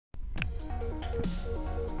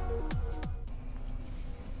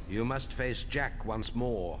You must face Jack once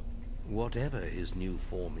more, whatever his new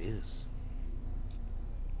form is.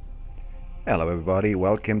 Hello everybody,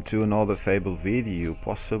 welcome to another Fable video,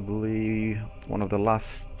 possibly one of the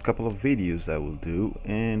last couple of videos I will do,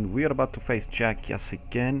 and we are about to face Jack yes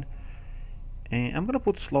again. And I'm gonna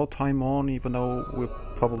put slow time on, even though we'll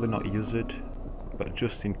probably not use it, but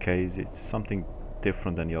just in case it's something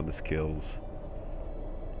different than the other skills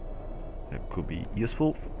that could be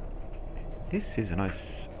useful. This is a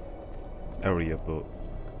nice area, but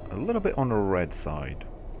a little bit on the red side.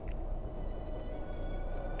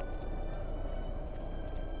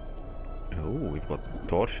 Oh, we've got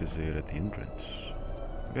torches here at the entrance.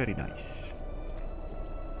 Very nice.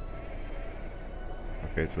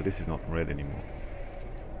 Okay, so this is not red anymore.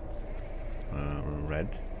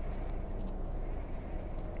 Red.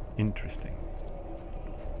 Interesting.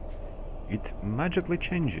 It magically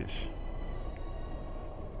changes.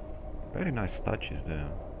 Very nice touches there.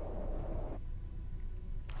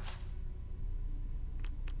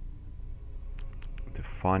 The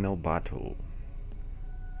final battle.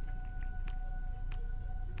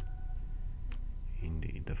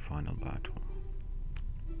 Indeed, the final battle.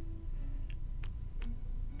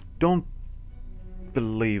 Don't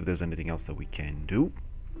believe there's anything else that we can do.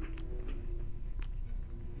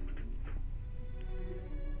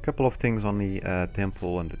 Couple of things on the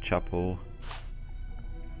temple and the chapel,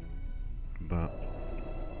 but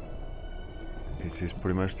this is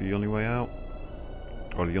pretty much the only way out,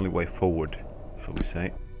 or the only way forward, shall we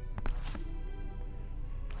say.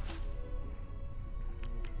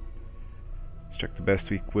 Let's check the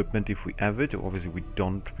best equipment if we have it. Obviously we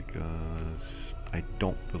don't, because I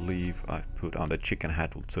don't believe I've put on the chicken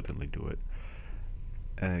hat. Will certainly do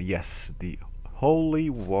it. Yes, the Holy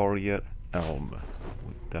Warrior Elm.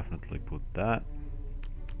 Would definitely put that.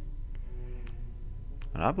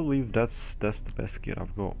 And I believe that's the best gear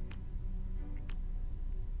I've got.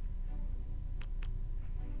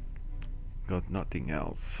 Got nothing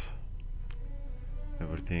else.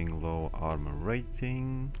 Everything low armor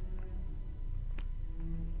rating.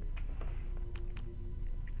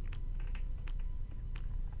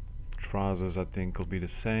 Trousers I think will be the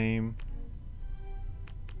same.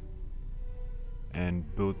 And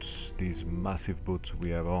boots, these massive boots we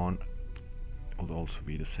have on, will also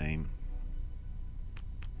be the same.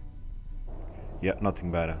 Yeah,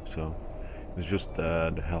 nothing better, so it was just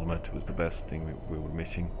the helmet was the best thing we were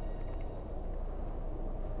missing.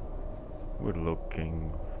 We're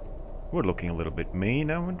looking a little bit mean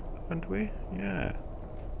now, aren't we? Yeah.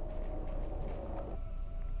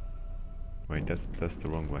 Wait, that's the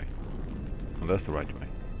wrong way. Well, that's the right way.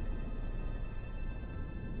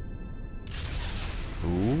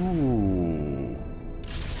 Ooh.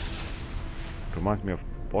 Reminds me of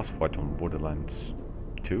boss fight on Borderlands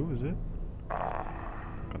 2, is it?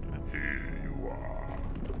 Here you are.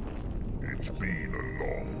 It's been a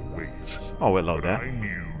long wait. Oh, hello there. I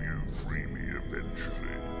knew you'd free me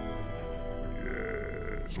eventually.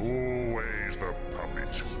 Yes, always the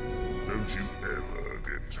puppet. Don't you ever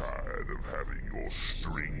get tired of having your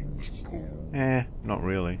strings pulled? Not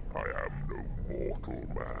really. I am no mortal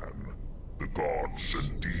man. The gods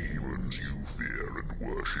and demons you fear and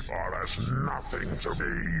worship are as nothing to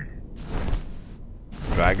me.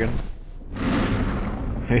 Dragon?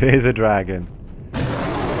 It is a dragon.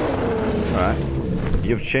 Right.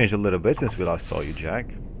 You've changed a little bit since we last saw you, Jack.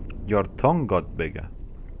 Your tongue got bigger.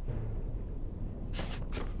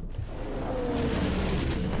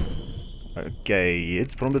 Okay,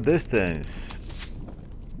 it's from the distance.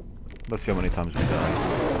 Let's see how many times we die.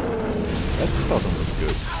 That doesn't look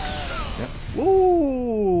good. Yeah.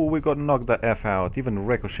 Woo! We got knocked the F out, even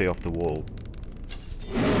ricochet off the wall.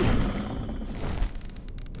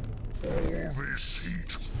 All this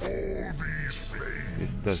heat, all these flames.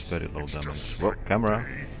 This does very low damage. Whoa, camera.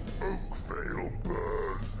 Oakvale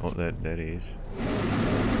burn. Oh, there he is.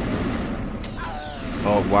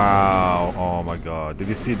 Oh wow! Oh my god! Did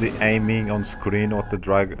you see the aiming on screen? What the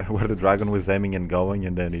where the dragon was aiming and going,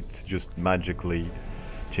 and then it just magically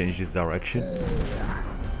changed its direction.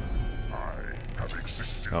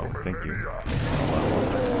 Oh, thank you.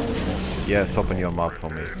 Yes, open your mouth for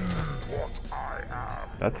me.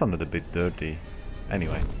 That sounded a bit dirty.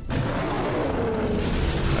 Anyway.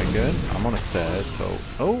 Again, I'm on the stairs, so...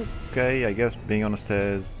 Okay, I guess being on the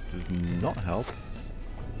stairs does not help.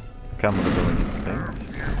 Camera doing its things.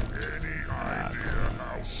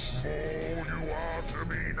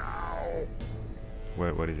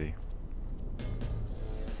 Where is he?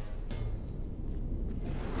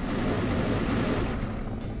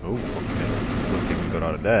 Oh, okay. Good thing we got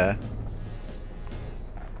out of there.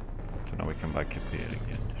 So now we come back up here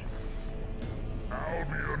again.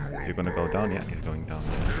 Albion will Is he gonna go down? Yeah, he's going down.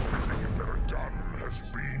 Everything you've ever done has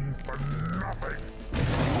been for nothing.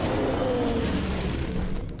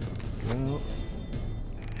 Well,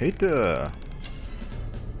 hit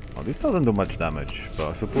Oh, this doesn't do much damage, but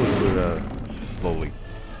I suppose we're slowly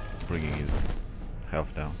bringing his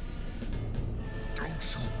health down. Don't you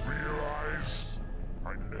realize?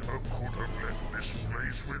 I never could have left this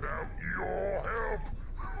place without your help.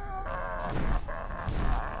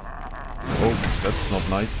 Oh, that's not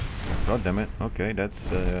nice. God damn it. Okay, that's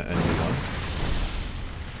a new one.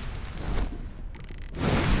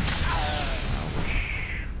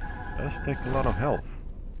 Ouch. Does take a lot of health.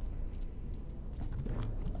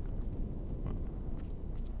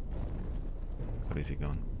 Where is he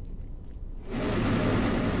gone?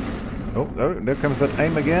 Oh, there comes that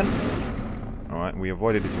aim again. Alright, we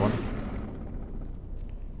avoided this one.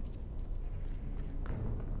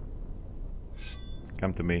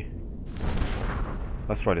 Come to me.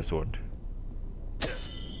 Let's try the sword.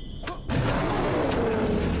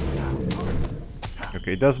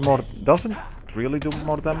 Okay, it doesn't really do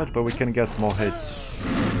more damage, but we can get more hits.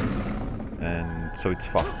 And so it's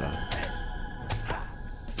faster.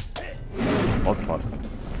 A lot faster.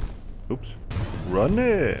 Oops. Run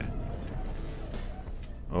it!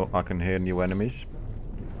 Oh, I can hear new enemies.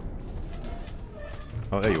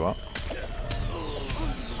 Oh, there you are.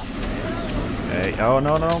 Hey, oh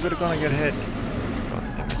no, I'm gonna get hit. God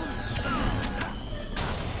damn it.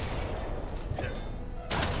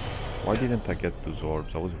 Why didn't I get those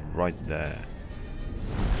orbs? I was right there.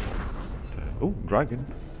 Oh, dragon.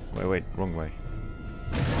 Wait, wrong way.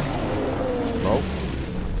 No.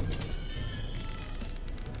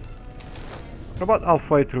 About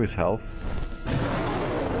halfway through his health.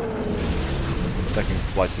 Taking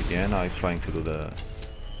flight again. He's trying to do the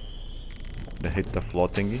hit the floor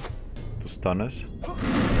thingy to stun us.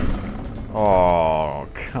 Oh,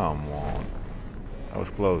 come on. That was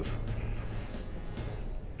close.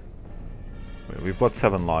 Wait, we've got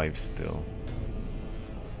 7 lives still.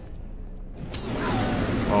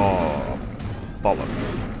 Oh, bollocks.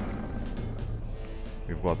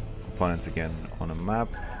 We've got opponents again on a map.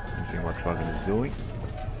 I'm seeing what Dragon is doing.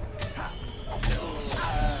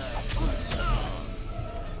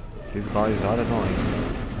 These guys are annoying.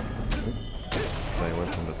 Stay away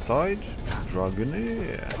from that side.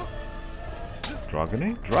 Dragony.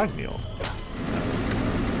 Dragony? Dragneel.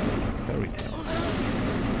 Fairy tale.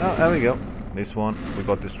 Oh, there we go. This one, we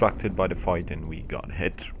got distracted by the fight and we got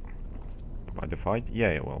hit. By the fight?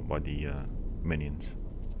 Yeah, well, by the minions.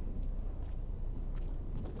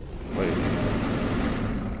 Wait.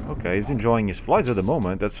 Okay, he's enjoying his flights at the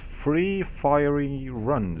moment. That's 3 fiery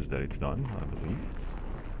runs that it's done, I believe.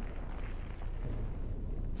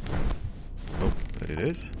 Oh, there it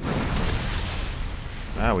is.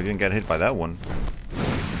 Ah, we didn't get hit by that one.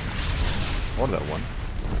 Or that one.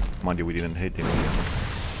 Mind you, we didn't hit him yet.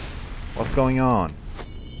 What's going on?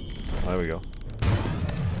 There we go.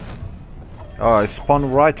 Oh, it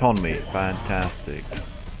spawned right on me. Fantastic.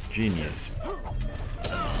 Genius.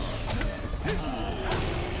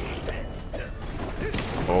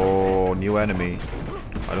 Oh, new enemy.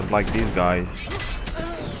 I don't like these guys.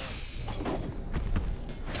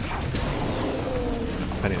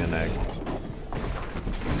 Pen in an egg.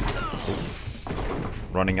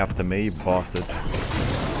 Running after me, bastard.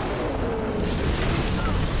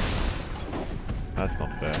 That's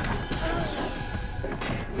not fair.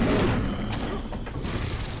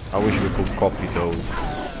 I wish we could copy those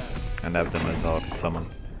and have them as our summon.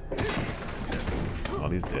 Oh,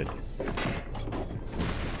 he's dead.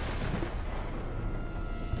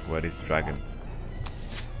 Where is Dragon?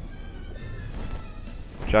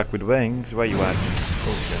 Jack with wings, where you at?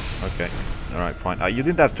 Oh shit, okay. Alright, fine. You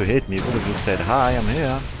didn't have to hit me, you could have just said, hi, I'm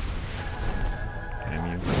here.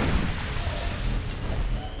 Damn you.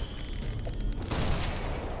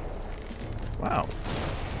 Wow.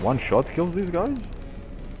 One shot kills these guys?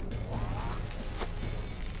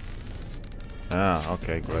 Ah,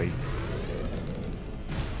 okay, great.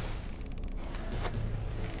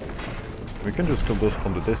 We can just kill those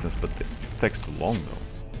from the distance, but it takes too long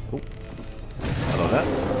though. Oh. Hello there.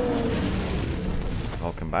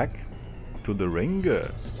 Welcome back to the ring. Can't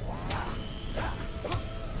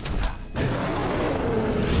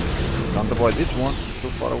avoid this one. Too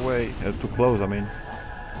far away. Too close, I mean.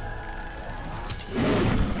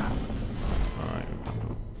 Alright, we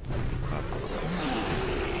can't do crap.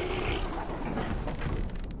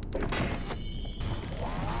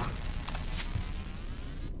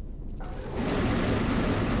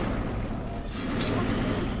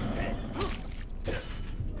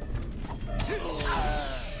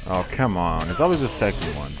 Oh, come on. It's always the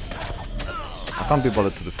second one. I can't be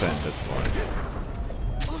bothered to defend, that's why.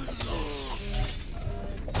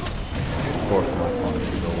 Of course my phone is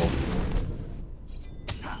to go off.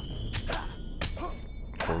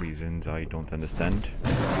 For reasons I don't understand.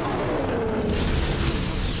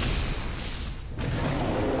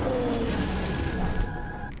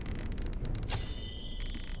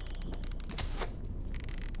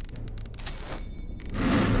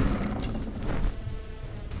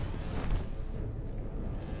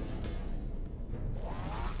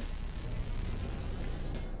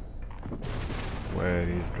 Where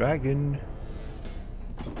is Dragon?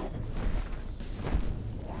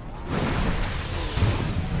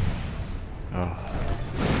 Oh.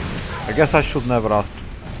 I guess I should never ask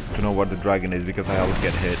to know where the dragon is because I always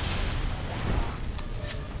get hit.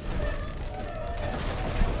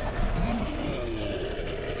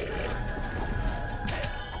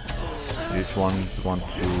 These ones want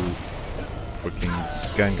to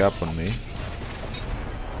freaking gang up on me.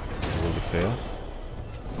 Will the fail?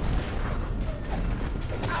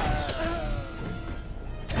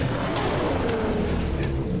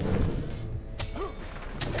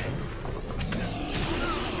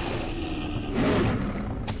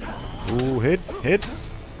 Ooh, hit,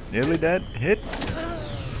 nearly dead, hit,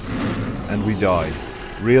 and we died.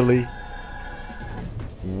 Really?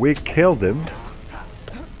 We killed him?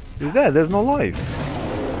 He's dead, there's no life.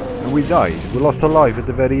 And we died. We lost a life at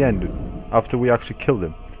the very end, after we actually killed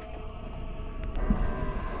him.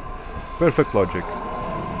 Perfect logic.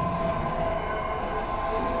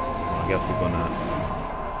 I guess we're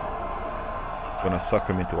gonna suck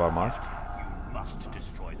him into our mask. You must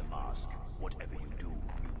destroy the mask. Whatever you do,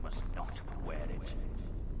 you must not wear it.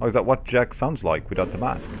 Oh, is that what Jack sounds like without the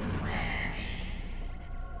mask?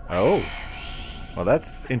 Oh. Well,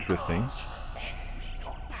 that's interesting.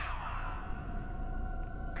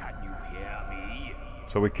 Can you hear me?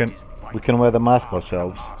 So we can wear the mask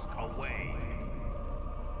ourselves.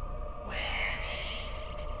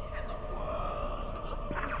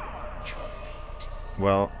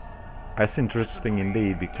 Well, that's interesting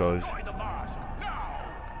indeed because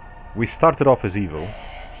we started off as evil.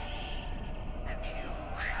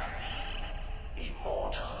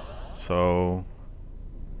 So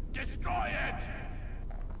Destroy it.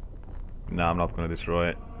 no, I'm not gonna destroy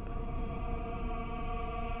it.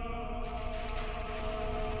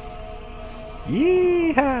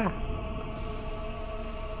 Yeehaw!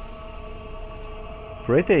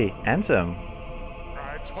 Pretty handsome.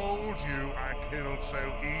 I told you I killed so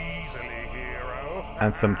easily, hero.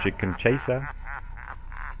 And some chicken chaser.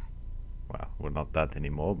 Well, we're not that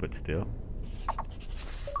anymore, but still.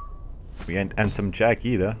 We ain't handsome Jack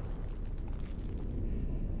either.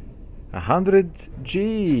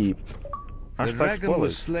 100G. The dragon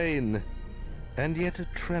was slain, and yet a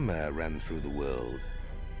tremor ran through the world.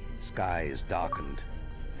 Skies darkened,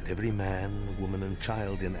 and every man, woman, and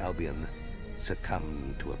child in Albion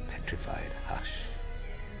succumbed to a petrified hush.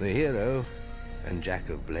 The hero and Jack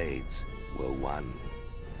of Blades were one.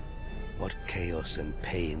 What chaos and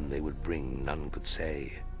pain they would bring, none could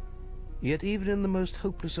say. Yet even in the most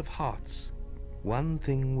hopeless of hearts, one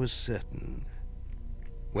thing was certain.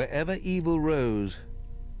 Wherever evil rose,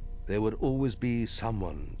 there would always be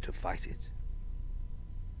someone to fight it.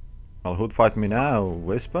 Well, who'd fight me now?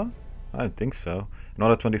 Whisper? I don't think so.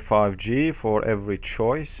 Another 25G for every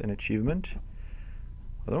choice and achievement.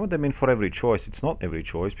 I don't know what they mean for every choice. It's not every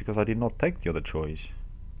choice because I did not take the other choice.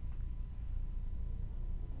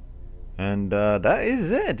 And that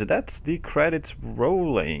is it. That's the credits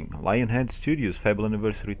rolling. Lionhead Studios, Fable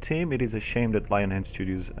Anniversary Team. It is a shame that Lionhead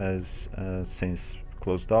Studios has since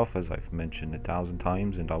closed off, as I've mentioned 1,000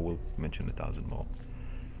 times, and I will mention 1,000 more.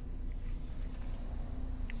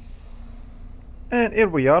 And here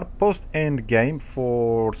we are, post-end game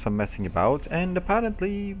for some messing about, and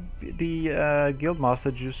apparently the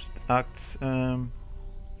Guildmaster just acts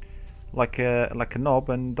like a knob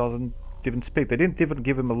and doesn't even speak. They didn't even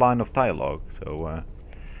give him a line of dialogue, so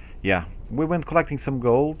yeah. We went collecting some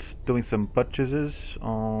gold, doing some purchases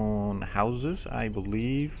on houses, I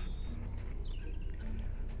believe.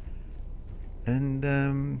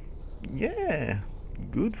 And yeah,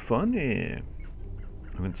 good fun here.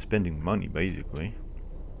 I went spending money basically.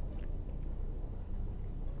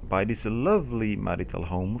 Buy this lovely marital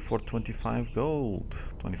home for 25 gold,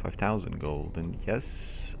 25,000 gold, and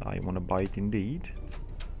yes, I want to buy it indeed.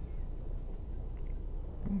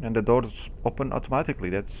 And the doors open automatically.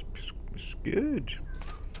 That's good.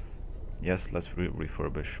 Yes, let's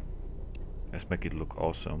refurbish. Let's make it look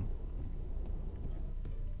awesome.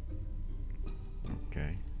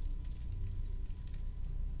 Okay.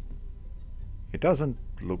 It doesn't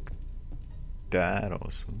look that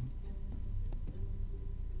awesome.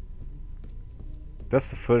 That's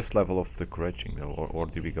the first level of the correcting though, or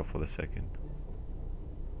did we go for the second?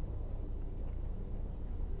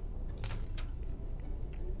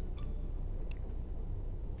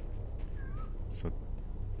 So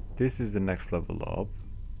this is the next level up.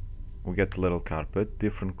 We get the little carpet,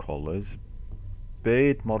 different colors,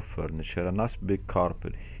 bit more furniture, a nice big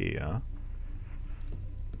carpet here.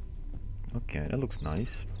 Okay, that looks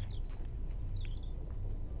nice.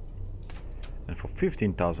 And for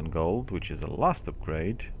 15,000 gold, which is the last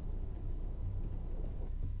upgrade,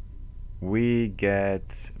 we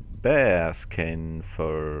get bear skin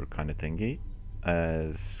fur kind of thingy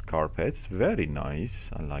as carpets. Very nice,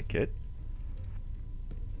 I like it.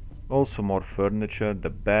 Also more furniture, the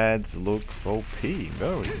beds look OP,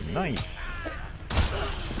 very nice.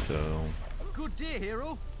 So good day,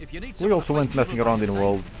 hero. If you need we also went messing around in the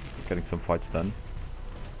world, getting some fights done.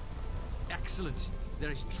 Excellent. There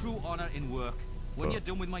is true honor in work. When you're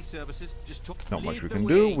done with my services, just not much we can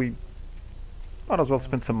do. We might as well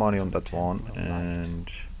spend some money on that one, and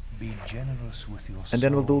be generous with your and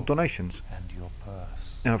then we'll do donations. And your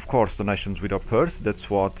purse. And of course, donations with our purse. That's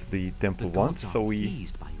what the temple wants. So we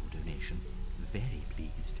pleased by your donation. Very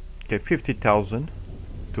pleased. Okay, 50,000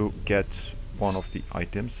 to get one of the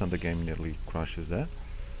items, and the game nearly crashes there.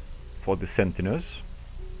 For the Sentinels,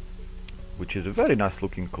 which is a very nice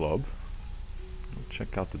looking club.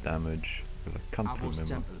 Check out the damage, because I can't remember.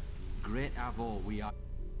 Temple. Great Avo, we are.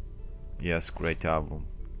 Yes, great Avo.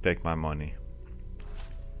 Take my money.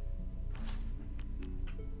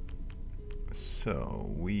 So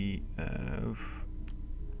we have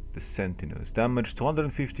the Sentinels. Damage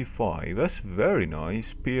 255. That's very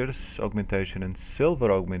nice. Pierce augmentation and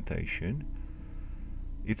silver augmentation.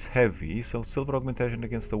 It's heavy, so silver augmentation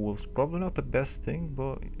against the wolves probably not the best thing,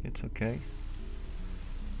 but it's okay.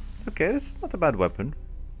 Okay, it's not a bad weapon,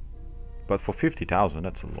 but for 50,000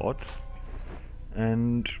 that's a lot.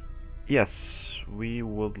 And yes, we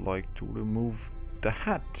would like to remove the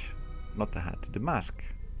hat, not the hat, the mask.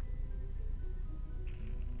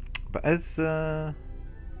 But as it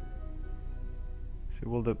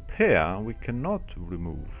will appear, we cannot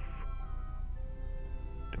remove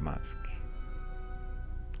the mask.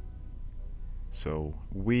 So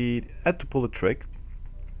we had to pull a trick.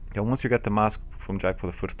 And once you get the mask from Jack for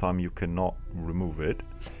the first time, you cannot remove it,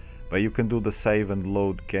 but you can do the save and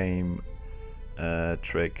load game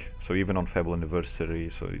trick. So even on Fable Anniversary,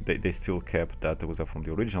 so they still kept that was from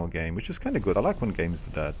the original game, which is kind of good. I like when games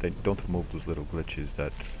do that. They don't remove those little glitches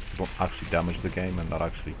that don't actually damage the game and are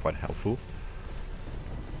actually quite helpful.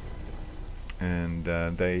 And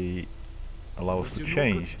they allow us to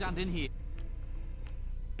change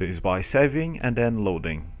this by saving and then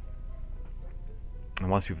loading. And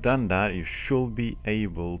once you've done that, you should be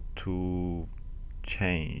able to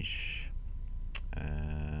change.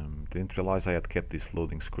 Didn't realize I had kept this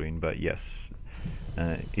loading screen, but yes,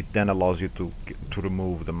 it then allows you to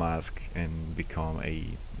remove the mask and become a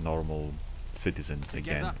normal citizen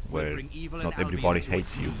again, where not everybody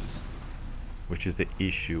hates you, which is the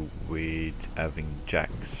issue with having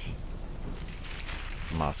Jack's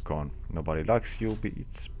mask on. Nobody likes you, but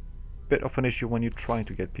it's a bit of an issue when you're trying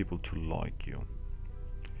to get people to like you.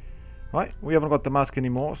 Right, we haven't got the mask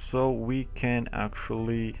anymore, so we can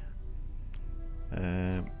actually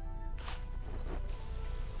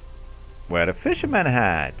wear a fisherman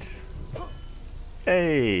hat.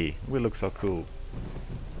 Hey, we look so cool,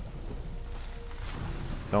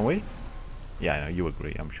 don't we? Yeah, I know, you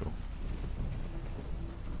agree, I'm sure.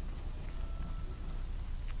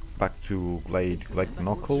 Back to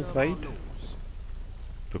Knuckle Glade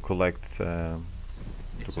to collect our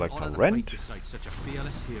rent,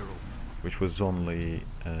 which was only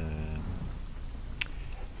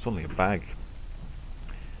it's only a bag.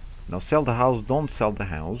 Now sell the house, don't sell the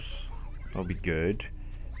house, that'll be good.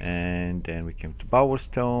 And then we came to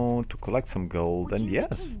Bowerstone to collect some gold, and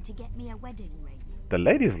yes, the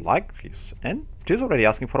ladies like this, and she's already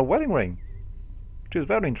asking for a wedding ring, which is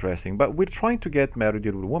very interesting. But we're trying to get married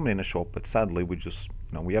with a woman in a shop, but sadly we just,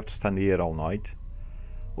 you know, we have to stand here all night,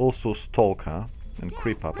 also stalk her and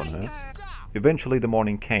creep up on her. Eventually the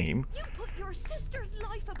morning came,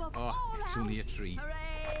 it's only a tree,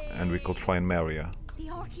 and we could try and marry her. The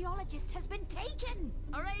archaeologist has been taken.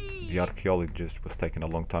 Hooray! The archaeologist was taken a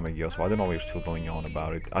long time ago, so I don't know why you're still going on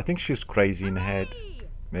about it. I think she's crazy in the head.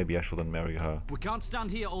 Maybe I shouldn't marry her. We can't stand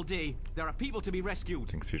here all day. There are people to be rescued. I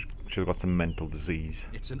think she's got some mental disease.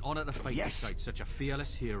 It's an honor to fight beside such a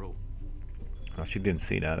fearless hero. Oh, she didn't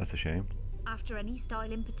see that. That's a shame. After any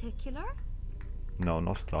style in particular? No,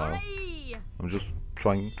 no style. Hooray! I'm just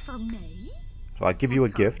trying. For me? So I give you a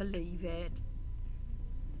gift. Believe it.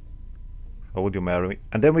 Or would you marry me?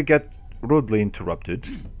 And then we get rudely interrupted.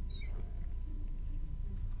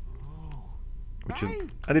 Which is,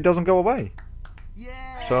 and it doesn't go away.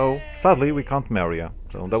 So sadly we can't marry her.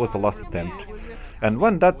 So that was the last attempt. And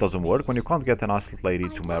when that doesn't work, when you can't get a nice lady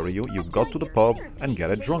to marry you, you go to the pub and get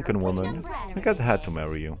a drunken woman and get her to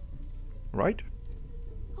marry you. Right?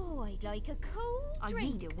 Oh, I'd like a cool drink.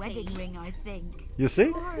 I need a wedding ring, I think. You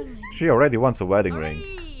see? She already wants a wedding ring.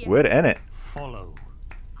 We're in it. Follow.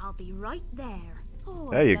 I'll be right there.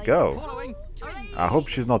 Oh, There you go. Following. I hope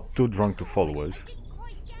she's not too drunk to follow us.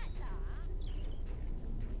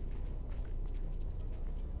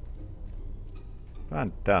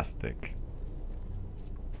 Fantastic.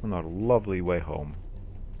 On our lovely way home.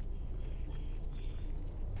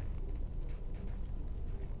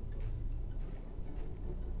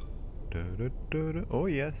 Oh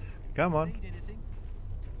yes, come on.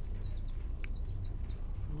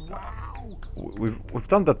 We've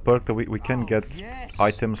done that perk that we can get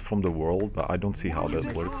items from the world, but I don't see how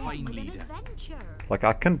that works. Like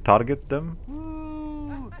I can target them.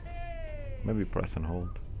 Maybe press and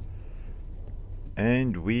hold.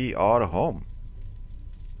 And we are home.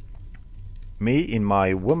 Me in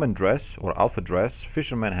my woman dress or alpha dress,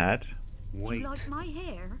 fisherman hat. Do you like my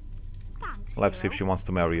hair? Thanks. Let's see if she wants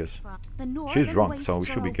to marry us. She's drunk, so we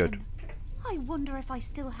should be good. I wonder if I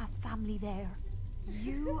still have family there.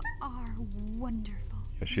 You are wonderful.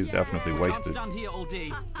 Yeah, she's definitely wasted. Can't stand here all day.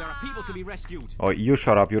 There are people to be rescued. Oh, you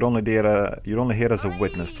shut up. You're only there. You're only here as a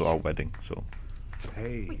witness to our wedding. So.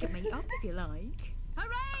 Hey. We can meet up if you like.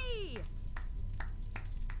 Hooray!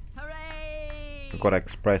 Hooray! We've got to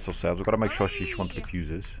express ourselves. We've got to make sure she won't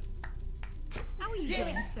refuse us. How are you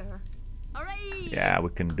doing, sir? Hooray! Yeah, we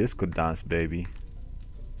can disco dance, baby.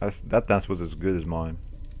 That dance was as good as mine.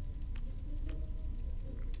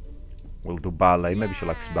 We'll do ballet. Maybe she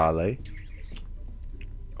likes ballet.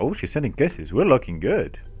 Oh, she's sending kisses. We're looking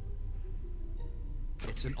good.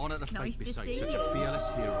 It's an honor to fight Nice to beside see such a you. fearless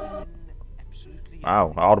hero.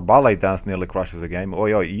 Wow, our ballet dance nearly crashes the game. Oh,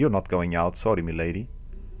 yeah, you're not going out. Sorry, milady.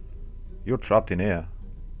 You're trapped in here.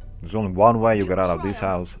 There's only one way you get out of this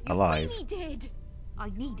house alive. You really did. I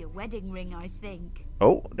need a wedding ring, I think.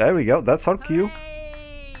 Oh, there we go. That's our cue.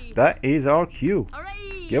 Hooray! That is our cue.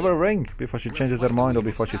 Hooray! Give her a ring before she changes her mind or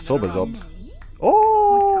before she sobers up. Me?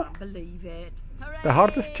 Oh, Can't believe it. the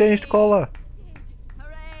heart has changed color.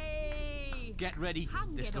 Hooray! Get ready.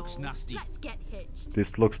 Hang This it looks all. nasty. Let's get hitched.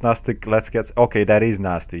 This looks nasty. Let's get. Okay, that is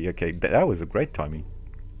nasty. Okay, that was a great timing.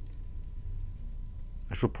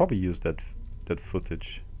 I should probably use that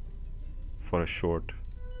footage for a short.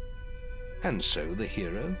 And so the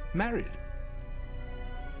hero married.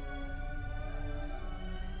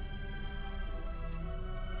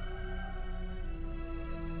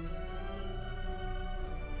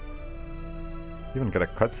 Even get a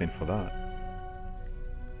cutscene for that.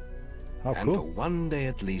 How And for cool. one day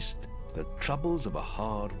at least, the troubles of a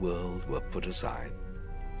hard world were put aside.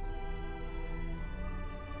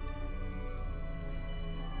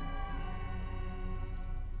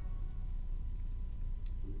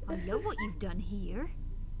 I love what you've done here.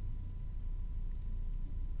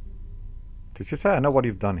 Did you say I know what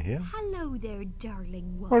you've done here? Hello there,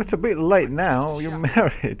 darling one. Well, it's a bit late now. You're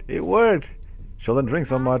married. It worked. Shouldn't drink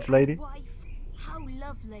so much, lady. Wife, how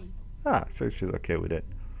lovely. Ah, so she's okay with it.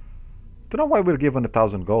 Don't know why we're given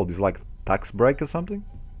 1,000 gold. Is like tax break or something?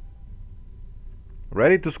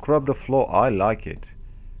 Ready to scrub the floor. I like it.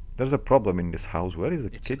 There's a problem in this house. Where is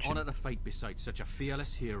the It's an kitchen? honor to fight beside such a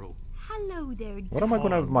fearless hero. Hello there, Where am I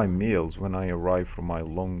gonna have my meals when I arrive from my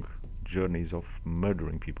long journeys of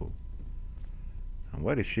murdering people? And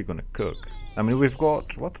where is she gonna cook? I mean, we've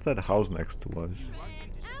got... What's that house next to us?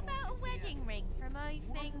 How about a wedding ring for my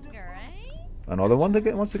finger, eh? Another one that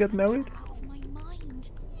wants to get married? out of my mind.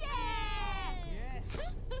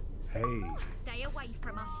 Hey. Stay away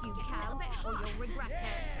from us, you cow, or you'll regret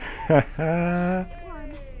it.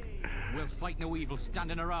 Worm. We'll fight no evil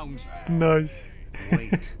standing around. Nice.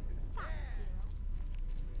 Wait.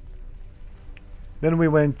 Then we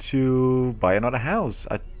went to buy another house.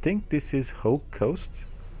 I think this is Hope Coast.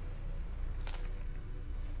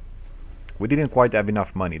 We didn't quite have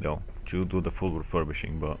enough money though to do the full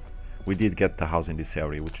refurbishing, but we did get the house in this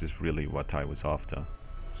area, which is really what I was after.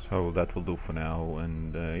 So that will do for now,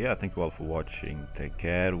 and yeah, thank you all for watching. Take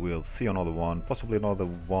care. We'll see another one, possibly another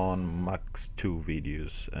one, max 2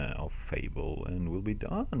 videos of Fable, and we'll be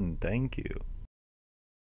done. Thank you.